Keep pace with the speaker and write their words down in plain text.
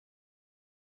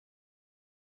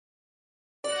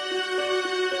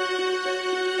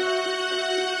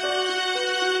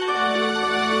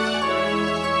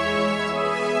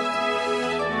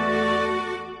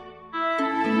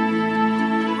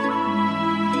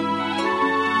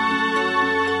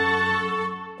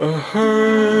A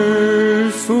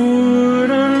heart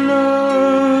full of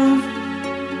love,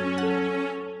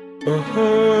 a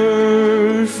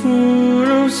heart full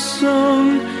of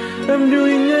song. I'm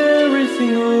doing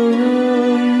everything all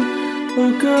wrong.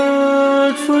 Oh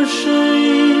God, for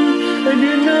shame, I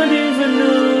do not even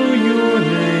know your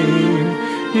name.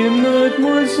 Dear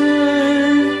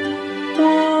Mademoiselle,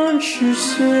 won't you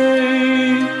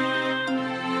say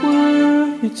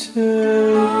what you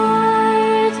tell?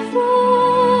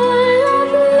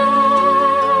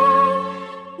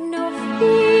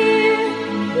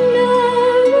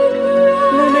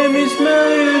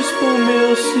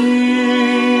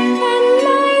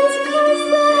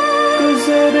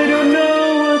 Cosette, I don't know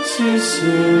what to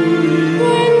say.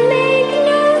 Make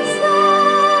no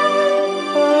sound.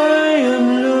 I am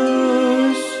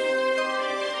lost.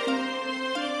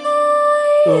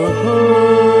 A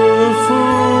heart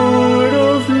full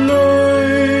of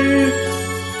light,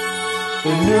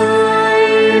 a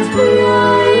night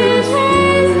bright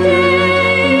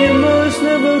and you must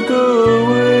never go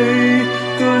away.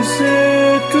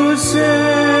 Cosette,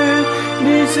 Cosette,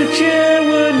 this a chair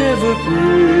will never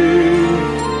break.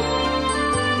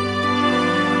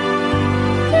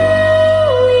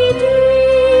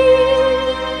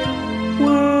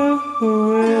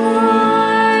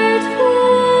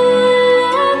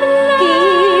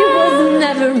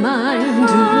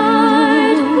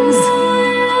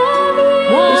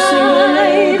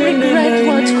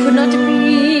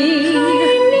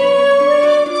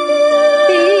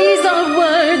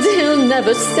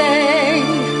 Never say,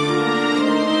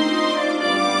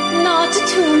 not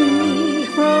to me,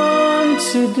 from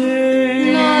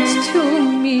today, not to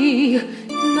me,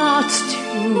 not to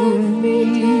me.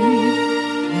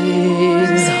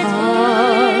 His